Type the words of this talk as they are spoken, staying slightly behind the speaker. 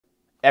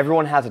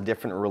Everyone has a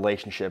different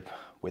relationship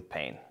with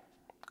pain.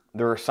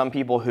 There are some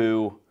people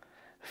who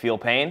feel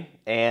pain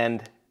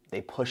and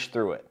they push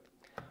through it,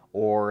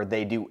 or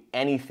they do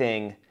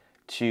anything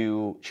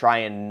to try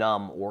and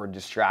numb or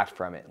distract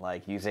from it,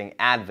 like using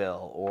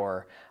Advil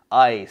or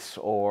ice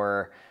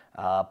or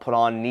put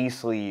on knee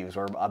sleeves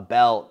or a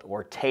belt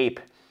or tape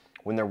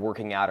when they're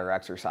working out or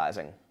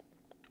exercising.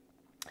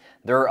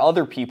 There are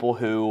other people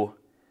who,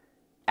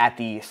 at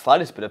the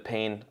slightest bit of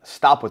pain,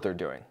 stop what they're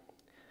doing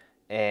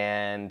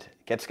and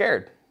get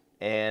scared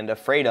and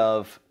afraid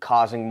of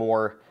causing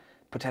more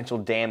potential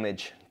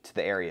damage to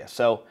the area.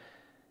 So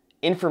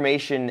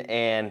information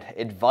and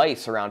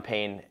advice around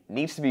pain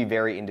needs to be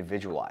very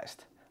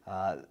individualized.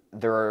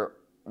 There are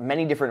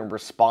many different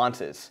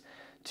responses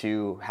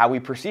to how we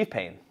perceive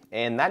pain,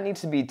 and that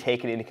needs to be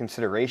taken into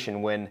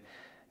consideration when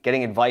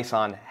getting advice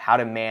on how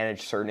to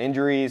manage certain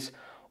injuries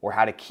or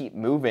how to keep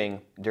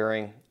moving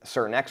during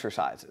certain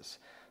exercises.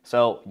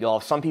 So you'll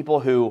have some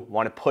people who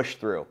want to push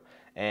through,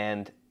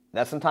 and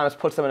that sometimes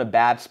puts them in a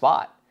bad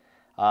spot,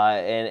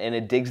 and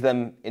it digs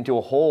them into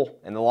a hole,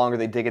 and the longer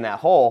they dig in that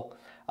hole,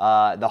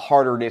 the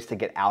harder it is to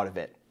get out of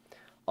it.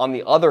 On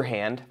the other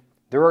hand,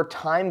 there are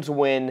times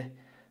when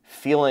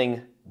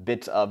feeling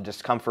bits of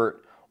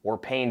discomfort or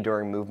pain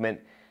during movement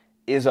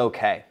is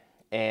okay.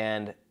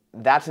 And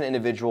that's an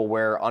individual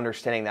where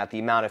understanding that the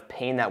amount of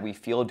pain that we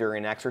feel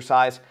during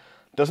exercise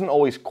doesn't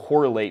always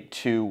correlate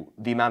to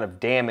the amount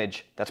of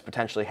damage that's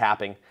potentially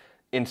happening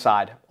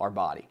inside our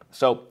body.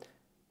 So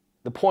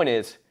the point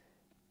is,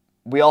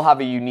 we all have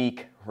a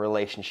unique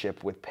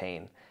relationship with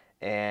pain,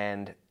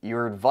 and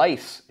your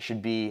advice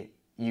should be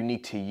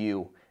unique to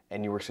you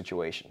and your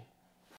situation.